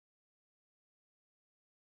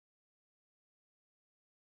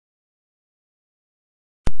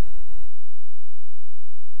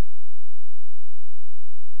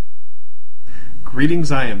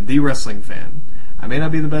Greetings, I am the wrestling fan. I may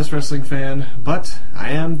not be the best wrestling fan, but I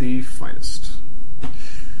am the finest.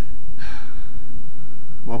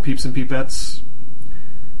 Well, peeps and peepettes,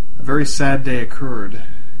 a very sad day occurred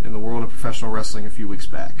in the world of professional wrestling a few weeks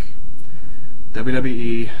back.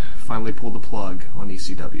 WWE finally pulled the plug on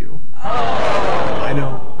ECW. I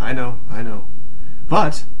know.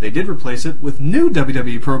 But they did replace it with new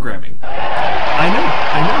WWE programming. I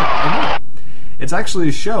know. It's actually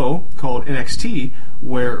a show called NXT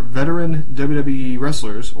where veteran WWE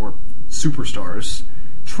wrestlers, or superstars,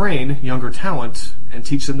 train younger talent and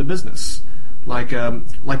teach them the business. Like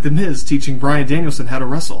The Miz teaching Bryan Danielson how to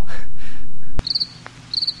wrestle.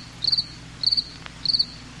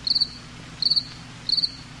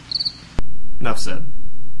 Enough said.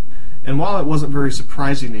 And while it wasn't very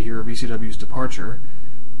surprising to hear of ECW's departure,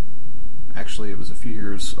 actually it was a few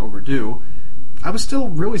years overdue, I was still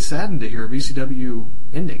really saddened to hear of ECW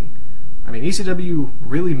ending. I mean, ECW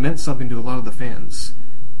really meant something to a lot of the fans.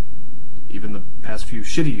 Even the past few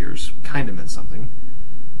shitty years kind of meant something.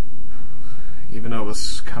 Even though it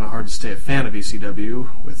was kind of hard to stay a fan of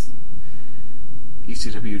ECW, with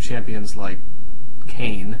ECW champions like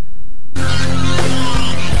Kane,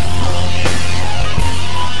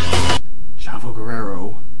 Chavo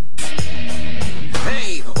Guerrero,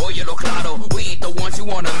 hey, óyelo claro, we ain't the ones you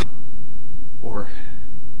wanna be. Or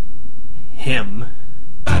him.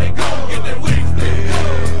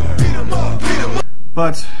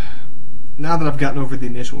 But now that I've gotten over the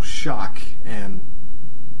initial shock and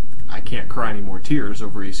I can't cry any more tears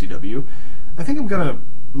over ECW, I think I'm gonna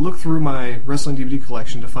look through my wrestling DVD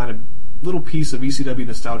collection to find a little piece of ECW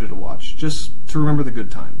nostalgia to watch, just to remember the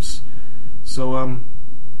good times. So,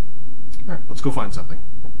 alright, let's go find something.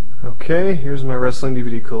 Okay, here's my wrestling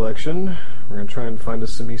DVD collection. We're gonna try and find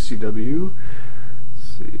us some ECW.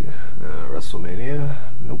 Let's see, WrestleMania,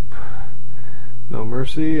 nope. No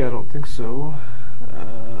Mercy, I don't think so.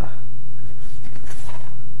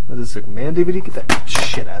 What is this, McMahon DVD? Get that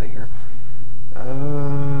shit out of here.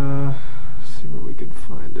 Let's see where we can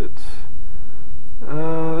find it.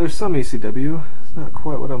 There's some ECW. It's not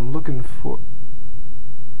quite what I'm looking for.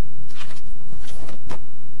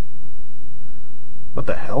 What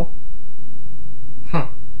the hell? Huh.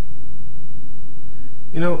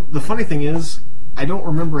 You know, the funny thing is, I don't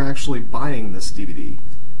remember actually buying this DVD.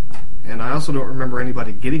 And I also don't remember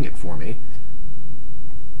anybody getting it for me.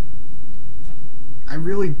 I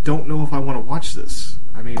really don't know if I want to watch this.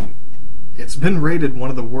 I mean, it's been rated one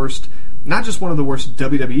of the worst, not just one of the worst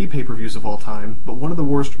WWE pay-per-views of all time, but one of the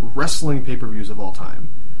worst wrestling pay-per-views of all time.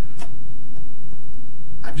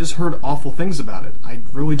 I've just heard awful things about it. I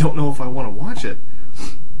really don't know if I want to watch it.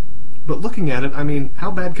 But looking at it, I mean,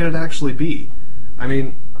 how bad can it actually be? I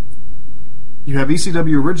mean, you have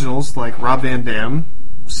ECW originals like Rob Van Dam,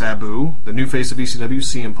 Sabu, the new face of ECW,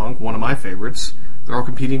 CM Punk, one of my favorites. They're all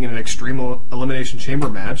competing in an Extreme Elimination Chamber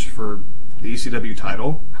match for the ECW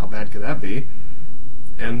title. How bad could that be?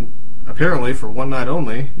 And apparently, for one night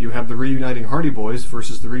only, you have the reuniting Hardy Boys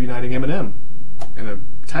versus the reuniting Eminem in a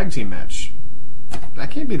tag team match.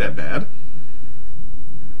 That can't be that bad.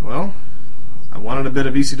 Well, I wanted a bit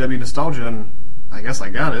of ECW nostalgia, and I guess I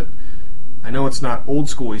got it. I know it's not old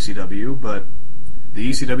school ECW, but the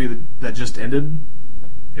ECW that just ended,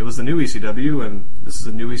 it was the new ECW, and this is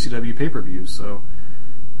a new ECW pay-per-view, so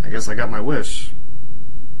I guess I got my wish.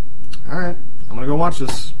 Alright, I'm gonna go watch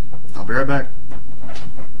this. I'll be right back.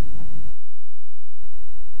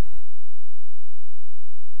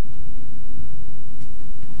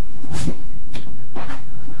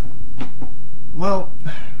 Well,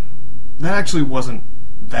 that actually wasn't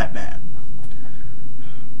that bad.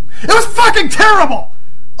 It was fucking terrible!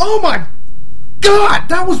 Oh my God!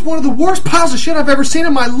 That was one of the worst piles of shit I've ever seen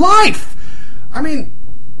in my life! I mean,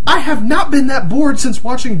 I have not been that bored since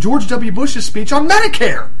watching George W. Bush's speech on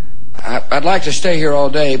Medicare! I'd like to stay here all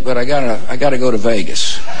day, but I gotta go to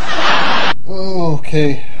Vegas. Oh,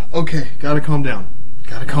 okay, gotta calm down.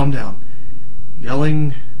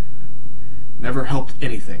 Yelling never helped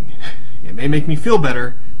anything. It may make me feel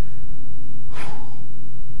better.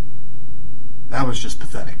 That was just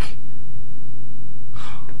pathetic.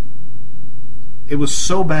 It was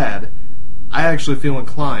so bad, I actually feel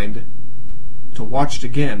inclined to watch it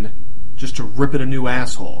again just to rip it a new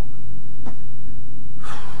asshole.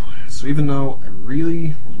 So even though I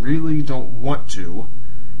really, really don't want to,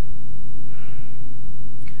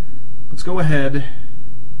 let's go ahead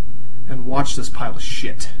and watch this pile of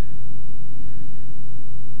shit.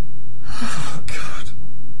 Oh, God.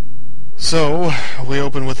 So, we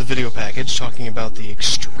open with a video package talking about the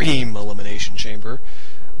Extreme Elimination Chamber.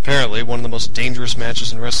 Apparently, one of the most dangerous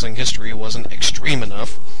matches in wrestling history wasn't extreme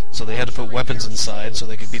enough. so they had to put weapons inside so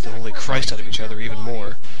they could beat the holy Christ out of each other even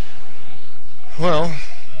more. Well,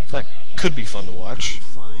 that could be fun to watch.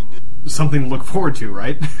 Something to look forward to,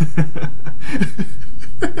 right?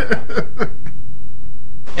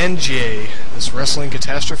 NJ, this wrestling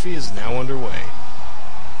catastrophe is now underway.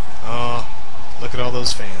 Look at all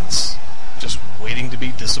those fans, just waiting to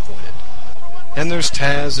be disappointed. And there's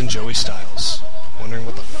Taz and Joey Styles, wondering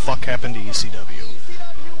what the fuck happened to ECW.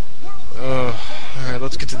 Alright,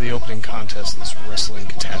 let's get to the opening contest of this wrestling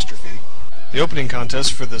catastrophe. The opening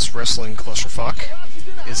contest for this wrestling clusterfuck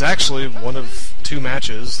is actually one of two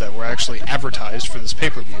matches that were actually advertised for this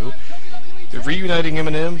pay-per-view. The reuniting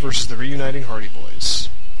Eminem versus the reuniting Hardy Boys.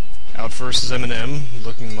 Out first is Eminem,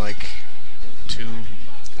 looking like two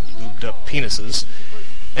lubed up penises,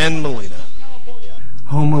 and Melina.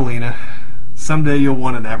 Oh, Melina. Someday you'll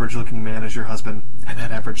want an average-looking man as your husband, and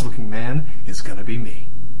that average-looking man is gonna be me.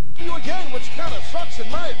 You again, which kind of sucks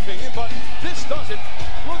in my opinion, but this doesn't.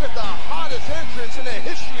 Look at the hottest entrance in the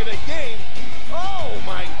history of the game. Oh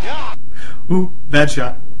my God! Ooh, bad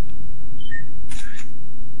shot.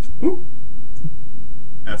 Ooh.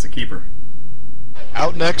 That's a keeper.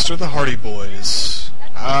 Out next are the Hardy Boys.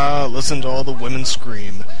 Listen to all the women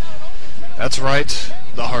scream. That's right,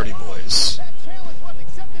 the Hardy Boys.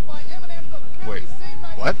 Wait,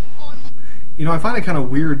 what? You know, I find it kind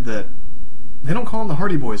of weird that they don't call them the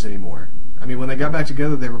Hardy Boys anymore. I mean, when they got back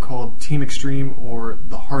together, they were called Team Extreme or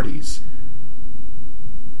the Hardys.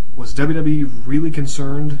 Was WWE really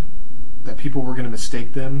concerned that people were going to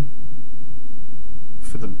mistake them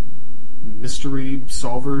for the mystery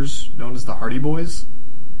solvers known as the Hardy Boys?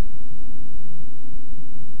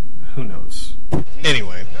 Who knows?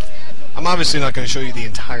 Anyway, I'm obviously not going to show you the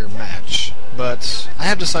entire match, but I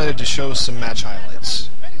have decided to show some match highlights.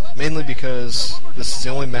 Mainly because this is the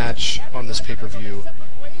only match on this pay-per-view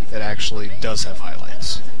that actually does have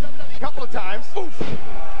highlights. A couple of times. Oof.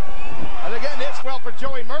 And again, it's well for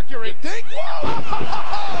Joey Mercury. Think. Whoa!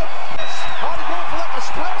 Hardy going for like a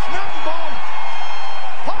splash mountain bomb.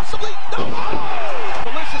 Possibly. No.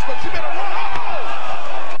 Oh! Delicious, but she made a run.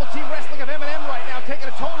 Oh! Team wrestling of Eminem right now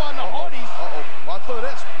taking a toll on the Hardys. Watch for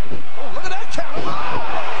this. Oh, look at that counter.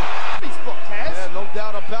 Oh! Facebook, Taz. Yeah, no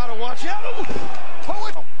doubt about it. Watch out.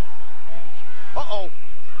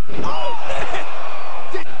 Oh, man!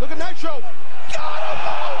 Look at Nitro! Got him!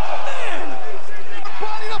 Oh, man!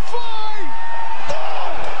 Body to fly!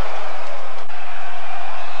 Oh!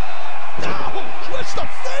 Twist the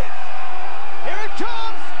feet! Here it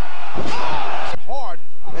comes! Oh! Hard,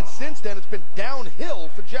 and since then it's been downhill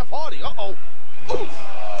for Jeff Hardy. Uh-oh. Oof!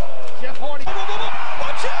 Jeff Hardy.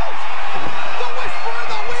 Watch out! The whisper in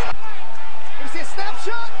the wind! Let me see a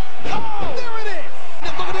snapshot. Oh! There it is!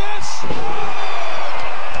 And look at this!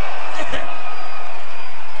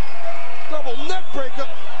 Double neck breaker.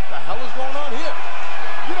 The hell is going on here?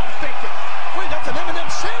 You don't think it. Wait, that's an M&M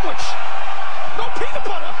sandwich. No peanut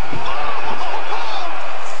butter. Oh!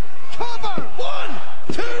 Cover. 1,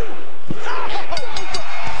 2. Oh!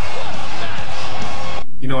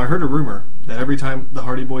 You know, I heard a rumor that every time the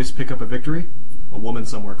Hardy Boys pick up a victory, a woman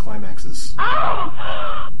somewhere climaxes.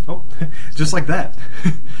 Oh, just like that.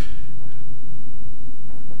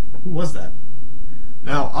 Who was that?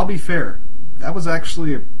 Now, I'll be fair. That was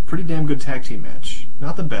actually a pretty damn good tag team match.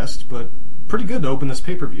 Not the best, but pretty good to open this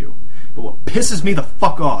pay-per-view. But what pisses me the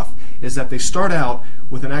fuck off is that they start out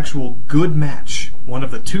with an actual good match, one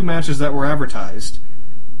of the two matches that were advertised,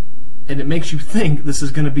 and it makes you think this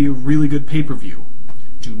is going to be a really good pay-per-view.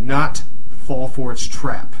 Do not fall for its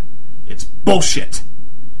trap. It's bullshit!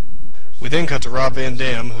 We then cut to Rob Van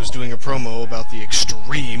Dam, who's doing a promo about the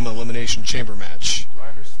Extreme Elimination Chamber match.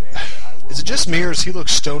 Is it just me, or does he look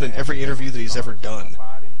stoned in every interview that he's ever done?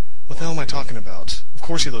 What the hell am I talking about? Of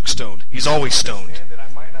course he looks stoned. He's always stoned.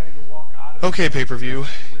 Okay, pay-per-view.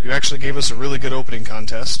 You actually gave us a really good opening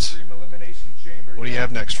contest. What do you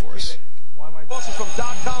have next for us? Also from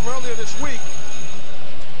 .com earlier this week.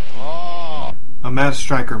 Oh. A Matt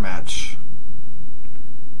Striker match.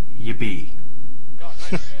 Yippee.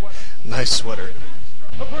 Nice sweater.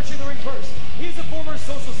 Approaching the ring first, he's a former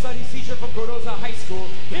social studies teacher from Gordoza High School.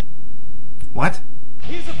 What?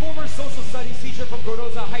 He's a former social studies teacher from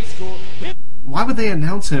Gordoza High School. Why would they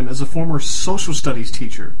announce him as a former social studies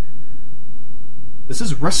teacher? This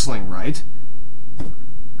is wrestling, right?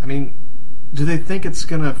 I mean, do they think it's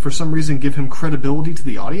gonna, for some reason, give him credibility to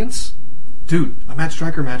the audience? Dude, a Matt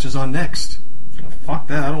Striker match is on next. Oh, fuck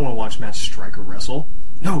that, I don't want to watch Matt Striker wrestle.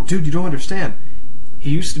 No, dude, you don't understand. He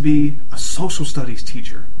used to be a social studies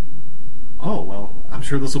teacher. Oh, well, I'm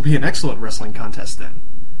sure this will be an excellent wrestling contest then.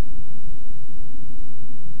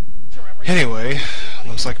 Anyway,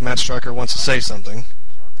 looks like Matt Striker wants to say something.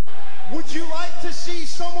 Would you like to see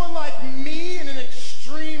someone like me in an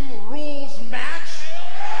Extreme Rules match?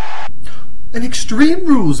 An Extreme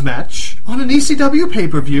Rules match on an ECW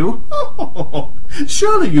pay-per-view? Oh,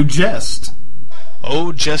 surely you jest.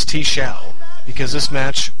 Oh, jest he shall, because this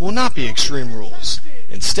match will not be Extreme Rules.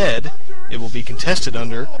 Instead, it will be contested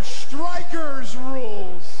under Strikers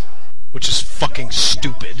Rules. which is fucking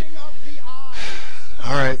stupid.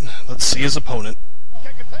 Alright, let's see his opponent.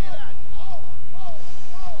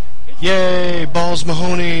 Yay, Balls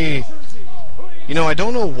Mahoney! You know, I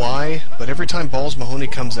don't know why, but every time Balls Mahoney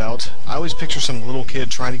comes out, I always picture some little kid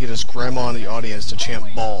trying to get his grandma in the audience to chant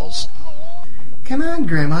balls. Come on,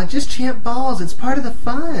 Grandma, just chant balls. It's part of the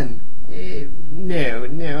fun.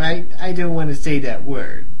 No, I don't want to say that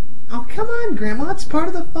word. Oh, come on, Grandma, it's part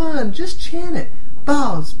of the fun. Just chant it.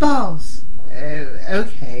 Balls, balls.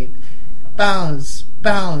 Okay. Balls,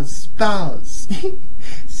 balls, balls.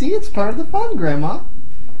 See, it's part of the fun, Grandma.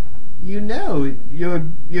 You know,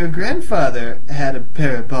 your grandfather had a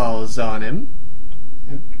pair of balls on him.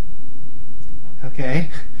 Okay.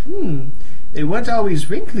 They weren't always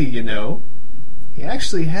wrinkly, you know. He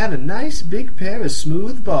actually had a nice big pair of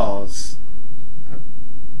smooth balls.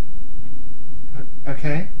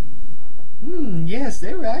 Okay. Yes,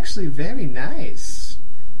 they were actually very nice.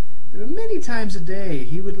 There were many times a day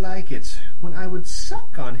he would like it when I would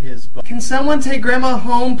suck on his balls. Can someone take Grandma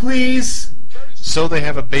home, please? So they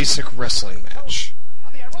have a basic wrestling match.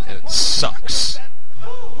 And it sucks.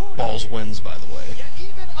 Balls wins, by the way.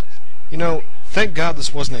 You know, thank God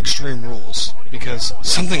this wasn't Extreme Rules, because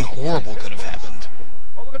something horrible could have happened.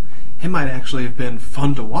 It might actually have been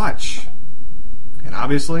fun to watch. And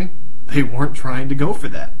obviously, they weren't trying to go for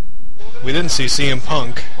that. We didn't see CM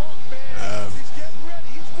Punk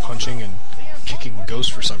punching and kicking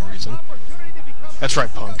Ghost for some reason. That's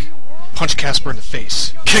right, Punk. Punch Casper in the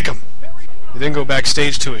face. Kick him! We then go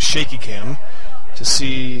backstage to a shaky cam to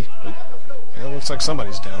see... it looks like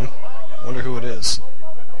somebody's down. Wonder who it is.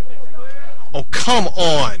 Oh, come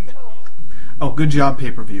on! Oh, good job,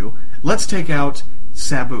 pay-per-view. Let's take out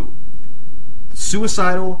Sabu.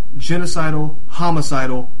 Suicidal, genocidal,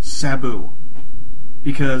 homicidal Sabu.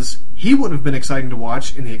 Because he would have been exciting to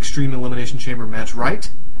watch in the Extreme Elimination Chamber match, right?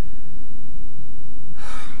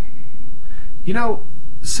 You know,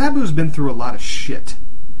 Sabu's been through a lot of shit.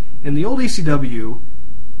 In the old ECW,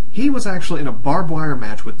 he was actually in a barbed wire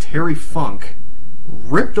match with Terry Funk,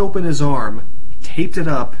 ripped open his arm, taped it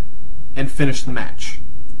up, and finished the match.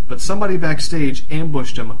 But somebody backstage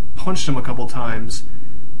ambushed him, punched him a couple times,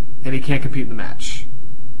 and he can't compete in the match.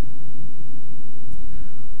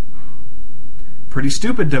 Pretty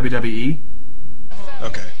stupid, WWE.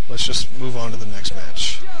 Okay, let's just move on to the next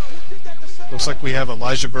match. Looks like we have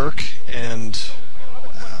Elijah Burke and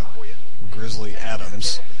Grizzly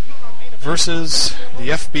Adams versus the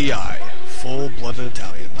FBI, full-blooded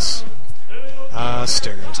Italians.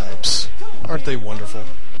 Stereotypes. Aren't they wonderful?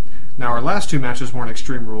 Now, our last two matches weren't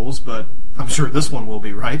Extreme Rules, but I'm sure this one will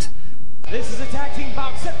be, right? This is a tag team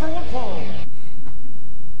bout set for one fall.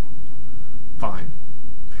 Fine.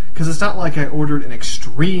 Because it's not like I ordered an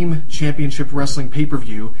Extreme Championship Wrestling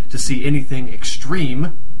pay-per-view to see anything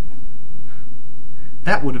extreme.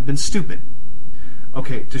 That would have been stupid.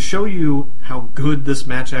 Okay, to show you how good this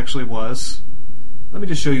match actually was, let me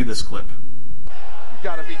just show you this clip. You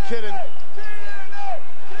gotta be kidding.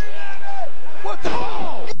 What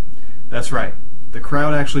the? That's right. The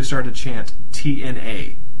crowd actually started to chant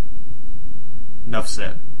TNA. Enough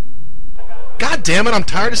said. God damn it, I'm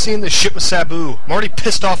tired of seeing this shit with Sabu. I'm already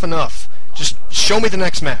pissed off enough. Just show me the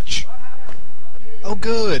next match. Oh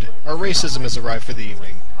good, our racism has arrived for the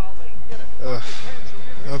evening.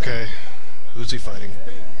 Okay. Who's he fighting?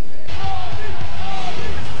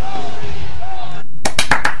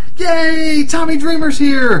 Yay! Tommy Dreamer's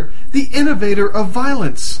here! The innovator of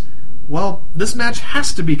violence! Well, this match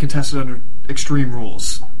has to be contested under Extreme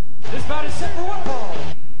Rules. This bout is set for one fall.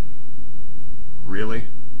 Really?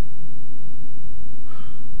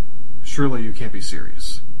 Surely you can't be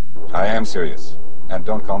serious. I am serious. And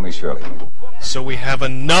don't call me Shirley. So we have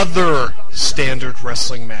another standard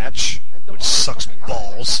wrestling match, which sucks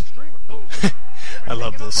balls. I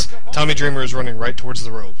love this. Tommy Dreamer is running right towards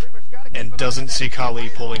the rope and doesn't see Khali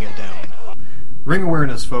pulling it down. Ring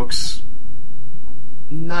awareness, folks.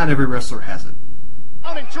 Not every wrestler has it.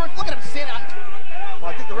 Look at him stand out.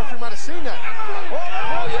 Well, I think the referee might have seen that.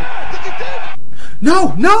 Oh, yeah, I think he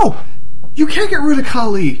did. No! You can't get rid of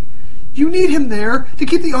Khali. You need him there to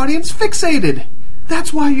keep the audience fixated.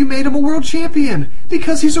 That's why you made him a world champion.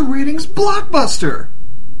 Because he's a ratings blockbuster.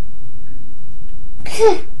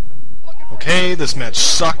 Okay, this match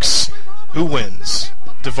sucks. Who wins?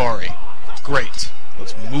 Daivari. Great.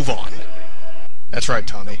 let's move on. That's right,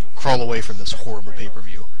 Tommy. Crawl away from this horrible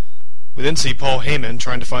pay-per-view. We then see Paul Heyman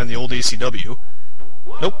trying to find the old ECW.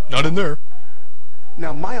 Nope, not in there.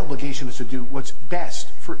 Now, my obligation is to do what's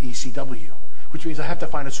best for ECW, which means I have to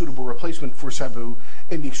find a suitable replacement for Sabu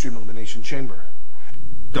in the Extreme Elimination Chamber.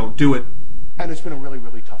 Don't do it. And it's been a really,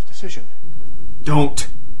 really tough decision. Don't.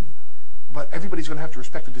 But everybody's going to have to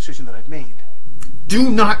respect the decision that I've made. Do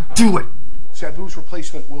not do it. Sabu's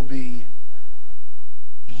replacement will be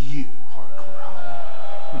you,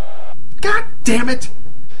 Hardcore. God damn it.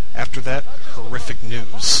 After that horrific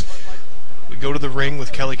news, we go to the ring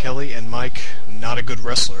with Kelly and Mike, not a good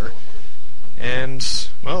wrestler. And,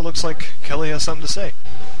 well, it looks like Kelly has something to say.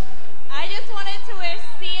 I just wanted to wish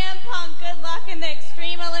CM Punk good luck in the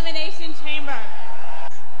Extreme Elimination Chamber.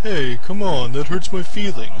 Hey, come on, that hurts my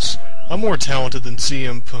feelings. I'm more talented than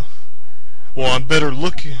CM Punk. Well, I'm better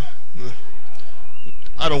looking.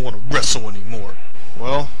 I don't want to wrestle anymore.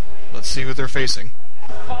 Well, let's see who they're facing.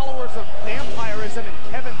 Followers of vampirism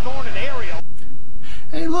and Kevin Thorne and Ariel.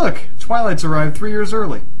 Hey, look, Twilight's arrived 3 years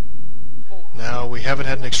early. Now, we haven't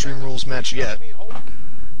had an Extreme Rules match yet.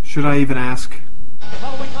 Should I even ask? The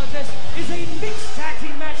following contest is a mixed tag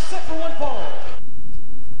team match set for one fall.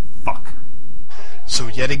 Fuck. So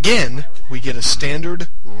yet again, we get a standard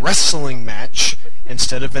wrestling match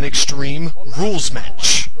instead of an Extreme Rules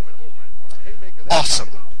match. Awesome.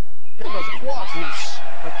 Getting those quads loose,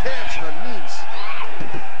 her calves and her knees.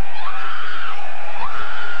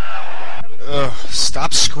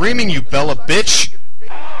 Stop screaming, you Bella bitch!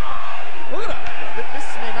 Look at her.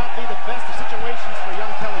 This may not be the best of situations for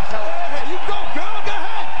young Kelly. Hey, you go, girl, go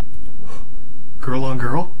ahead! Girl on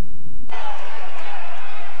girl?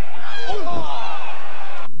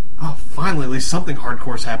 Oh, finally, at least something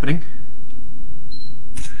hardcore's happening.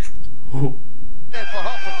 Oh.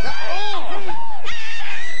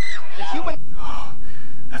 The human...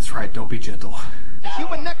 That's right, don't be gentle. The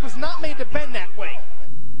human neck was not made to bend that way.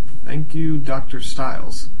 Thank you, Dr.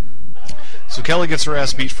 Styles. So Kelly gets her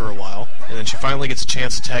ass beat for a while, and then she finally gets a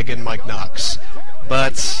chance to tag in Mike Knox.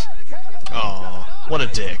 But, aw, what a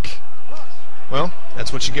dick. Well,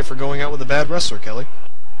 that's what you get for going out with a bad wrestler, Kelly.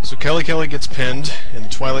 So Kelly gets pinned, and the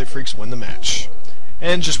Twilight Freaks win the match.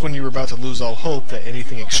 And just when you were about to lose all hope that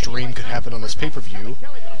anything extreme could happen on this pay-per-view,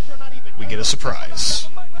 we get a surprise.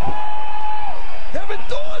 Kevin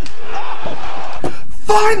Thorne!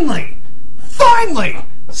 Finally! Finally!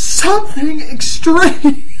 Something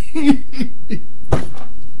extreme!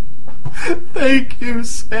 Thank you,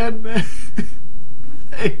 Sandman.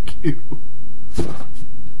 Thank you.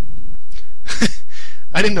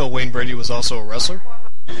 I didn't know Wayne Brady was also a wrestler.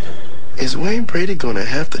 Is Wayne Brady gonna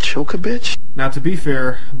have to choke a bitch? Now, to be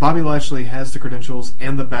fair, Bobby Lashley has the credentials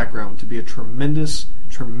and the background to be a tremendous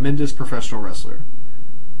professional wrestler.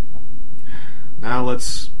 Now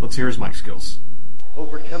let's hear his mic skills.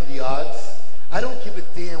 Overcome the odds. I don't give a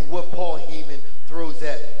damn what Paul Heyman throws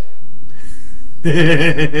at me.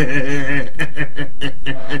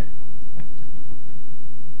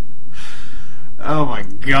 Oh my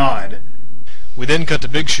god. We then cut to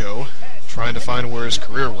Big Show, trying to find where his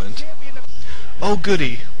career went. Oh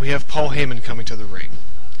goody, we have Paul Heyman coming to the ring.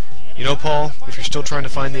 You know, Paul, if you're still trying to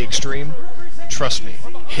find the extreme, trust me,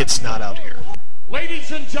 it's not out here.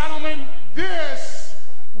 Ladies and gentlemen, this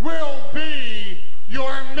will be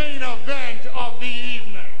your main event of the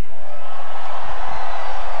evening.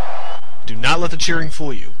 Do not let the cheering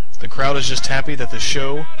fool you. The crowd is just happy that the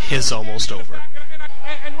show is almost over.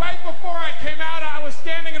 And right before I came out, I was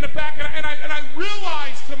standing in the back, and I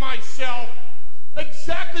realized to myself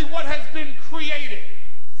exactly what has been created.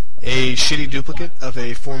 A shitty duplicate of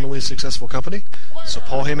a formerly successful company. So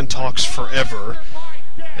Paul Heyman talks forever,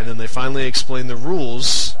 and then they finally explain the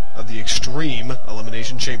rules of the Extreme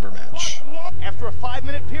Elimination Chamber match. After a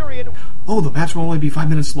 5-minute period, Oh, the match will only be 5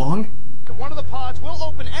 minutes long? one of the pods will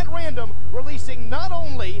open at random, releasing not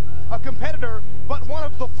only a competitor, but one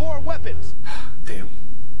of the 4 weapons. Damn.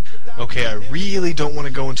 Okay, I really don't want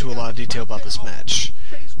to go into a lot of detail about this match.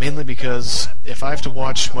 Mainly because if I have to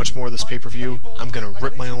watch much more of this pay-per-view, I'm going to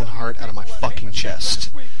rip my own heart out of my fucking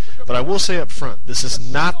chest. But I will say up front, this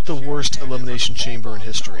is not the worst Elimination Chamber in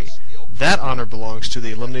history. That honor belongs to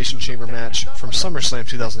the Elimination Chamber match from SummerSlam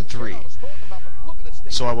 2003.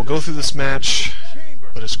 So I will go through this match,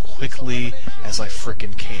 but as quickly as I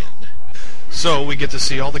frickin' can. So we get to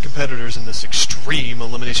see all the competitors in this Extreme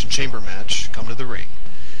Elimination Chamber match come to the ring.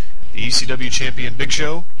 The ECW Champion Big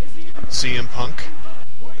Show, CM Punk,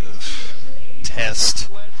 Test,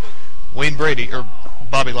 Wayne Brady, or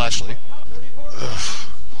Bobby Lashley,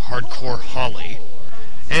 Hardcore Holly,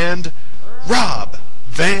 and Rob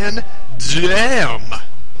Van Dam.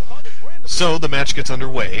 So the match gets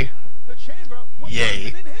underway.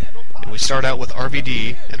 Yay. And we start out with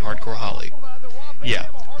RVD and Hardcore Holly. Yeah,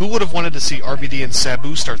 who would have wanted to see RVD and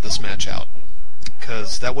Sabu start this match out?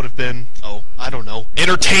 Because that would have been, oh, I don't know,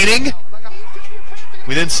 entertaining?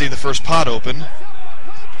 We then see the first pod open.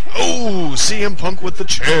 Oh, CM Punk with the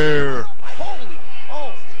chair.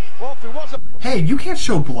 Hey, you can't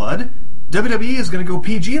show blood. WWE is going to go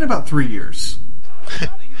PG in about 3 years.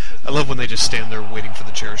 I love when they just stand there waiting for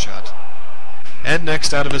the chair shot. And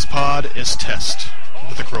next out of his pod is Test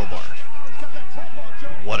with a crowbar.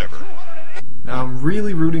 Whatever. Now I'm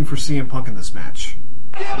really rooting for CM Punk in this match.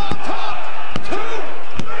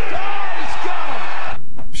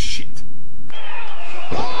 Shit.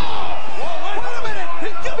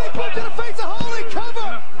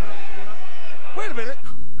 Wait a minute.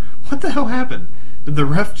 What the hell happened? Did the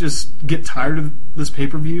ref just get tired of this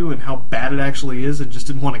pay-per-view and how bad it actually is and just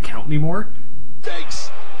didn't want to count anymore? Thanks.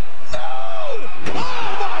 No! Oh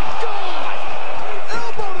my God!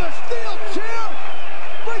 Elbow to the steel chair!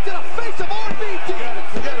 Right to the face of RVD!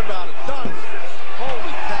 Forget about it. Done.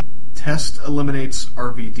 Holy cow. Test eliminates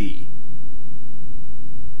RVD.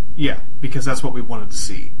 Yeah, because that's what we wanted to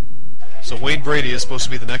see. So Wayne Brady is supposed to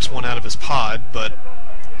be the next one out of his pod, but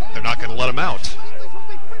they're not going to let him out.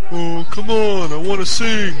 Oh, come on, I want to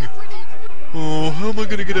sing. Oh, how am I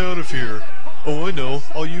going to get out of here? Oh, I know,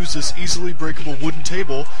 I'll use this easily breakable wooden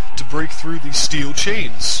table to break through these steel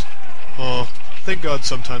chains. Oh, thank God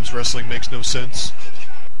sometimes wrestling makes no sense.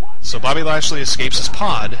 So Bobby Lashley escapes his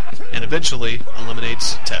pod and eventually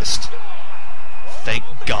eliminates Test. Thank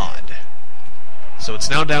God. So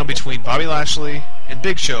it's now down between Bobby Lashley and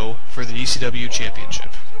Big Show for the ECW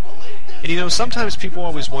Championship. And you know, sometimes people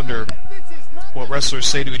always wonder what wrestlers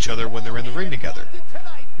say to each other when they're in the ring together.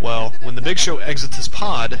 Well, when the Big Show exits his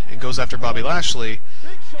pod and goes after Bobby Lashley,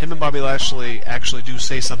 him and Bobby Lashley actually do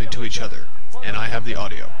say something to each other. And I have the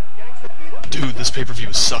audio. Dude, this pay-per-view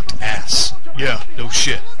has sucked ass. Yeah, no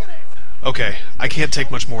shit. Okay, I can't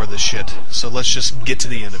take much more of this shit, so let's just get to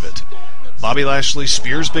the end of it. Bobby Lashley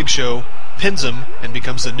spears Big Show, pins him, and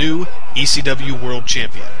becomes the new ECW World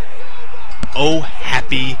Champion. Oh,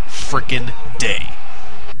 happy frickin' day.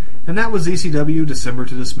 And that was ECW December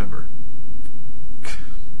to Dismember.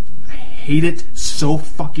 I hate it so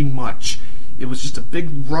fucking much. It was just a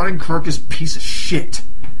big rotting carcass piece of shit.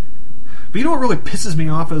 But you know what really pisses me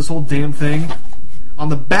off of this whole damn thing? On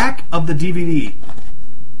the back of the DVD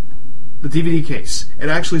case, it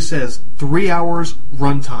actually says 3 hours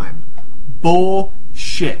runtime.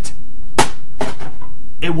 Bullshit.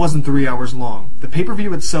 It wasn't 3 hours long. The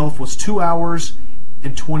pay-per-view itself was 2 hours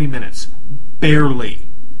and 20 minutes. Barely.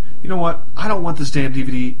 You know what? I don't want this damn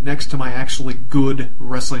DVD next to my actually good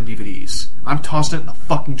wrestling DVDs. I'm tossing it in the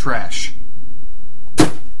fucking trash.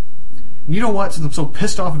 And you know what? Since I'm so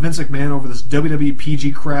pissed off at Vince McMahon over this WWE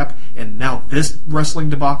PG crap and now this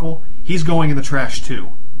wrestling debacle, he's going in the trash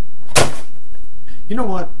too. You know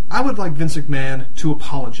what? I would like Vince McMahon to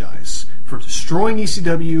apologize for destroying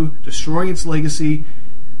ECW, destroying its legacy.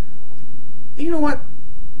 And you know what?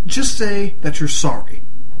 Just say that you're sorry.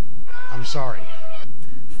 I'm sorry.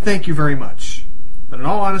 Thank you very much. But in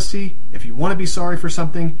all honesty, if you want to be sorry for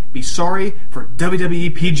something, be sorry for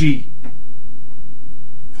WWE PG.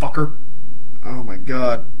 Fucker. Oh my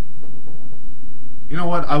god. You know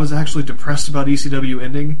what? I was actually depressed about ECW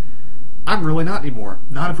ending. I'm really not anymore.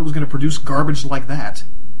 Not if it was going to produce garbage like that.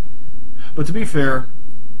 But to be fair,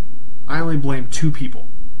 I only blame two people.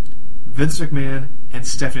 Vince McMahon and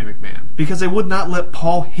Stephanie McMahon. Because they would not let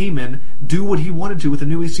Paul Heyman do what he wanted to with the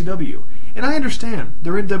new ECW. And I understand.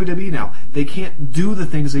 They're in WWE now. They can't do the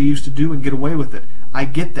things they used to do and get away with it. I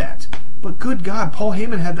get that. But good God, Paul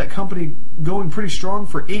Heyman had that company going pretty strong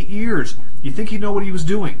for 8 years. You think he'd know what he was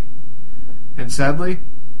doing. And sadly,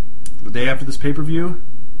 the day after this pay-per-view,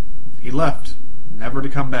 he left, never to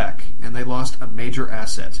come back, and they lost a major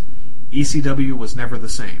asset. ECW was never the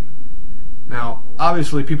same. Now,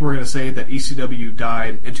 obviously, people are going to say that ECW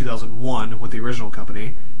died in 2001 with the original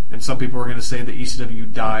company, and some people are going to say that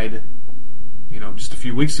ECW died, just a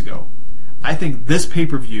few weeks ago. I think this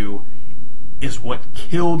pay-per-view is what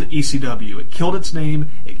killed ECW. It killed its name.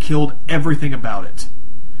 It killed everything about it.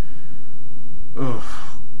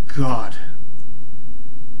 Oh, God.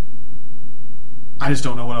 I just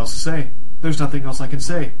don't know what else to say. There's nothing else I can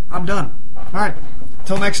say. I'm done. Alright.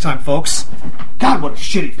 Till next time, folks. God, what a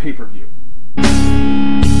shitty pay-per-view.